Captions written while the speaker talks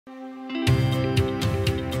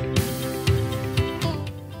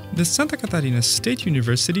The Santa Catarina State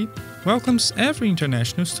University welcomes every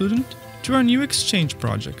international student to our new exchange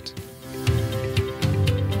project.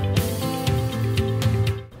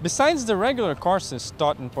 Besides the regular courses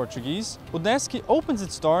taught in Portuguese, Udesc opens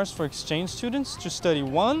its doors for exchange students to study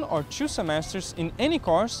 1 or 2 semesters in any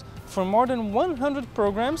course for more than 100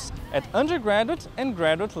 programs at undergraduate and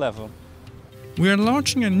graduate level. We are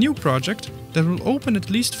launching a new project that will open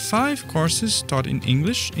at least 5 courses taught in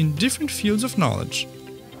English in different fields of knowledge.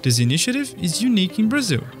 This initiative is unique in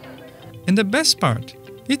Brazil. And the best part,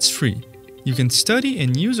 it's free. You can study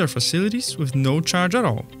and use our facilities with no charge at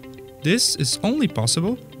all. This is only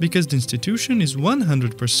possible because the institution is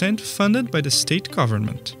 100% funded by the state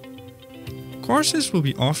government. Courses will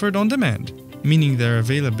be offered on demand, meaning their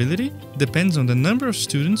availability depends on the number of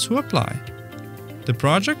students who apply. The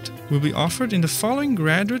project will be offered in the following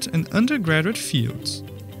graduate and undergraduate fields: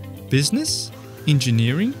 business,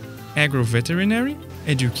 engineering, agro-veterinary,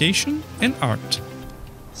 education and art.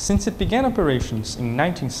 Since it began operations in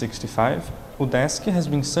 1965, Udesc has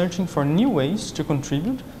been searching for new ways to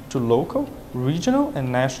contribute to local, regional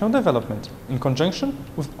and national development in conjunction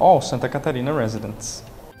with all Santa Catarina residents.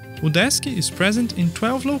 Udesc is present in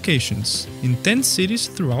 12 locations, in 10 cities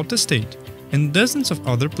throughout the state, and dozens of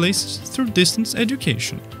other places through distance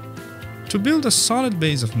education. To build a solid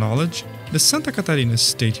base of knowledge, the Santa Catarina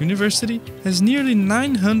State University has nearly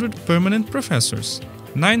 900 permanent professors,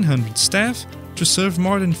 900 staff to serve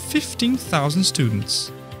more than 15,000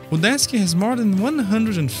 students. Udesc has more than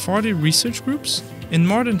 140 research groups and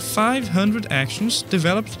more than 500 actions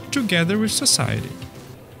developed together with society.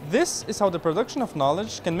 This is how the production of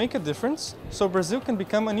knowledge can make a difference so Brazil can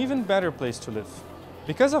become an even better place to live.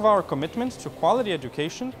 Because of our commitment to quality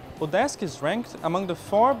education, Udesc is ranked among the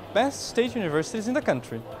 4 best state universities in the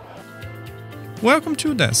country. Welcome to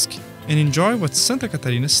Udesc and enjoy what Santa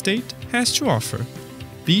Catarina State has to offer.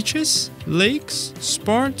 Beaches, lakes,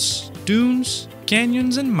 sports, dunes,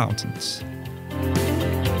 canyons and mountains.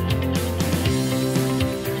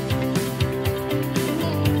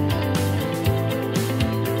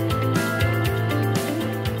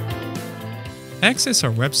 Access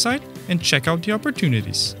our website and check out the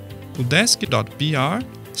opportunities.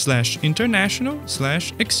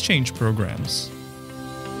 udesc.br/international/exchange programs.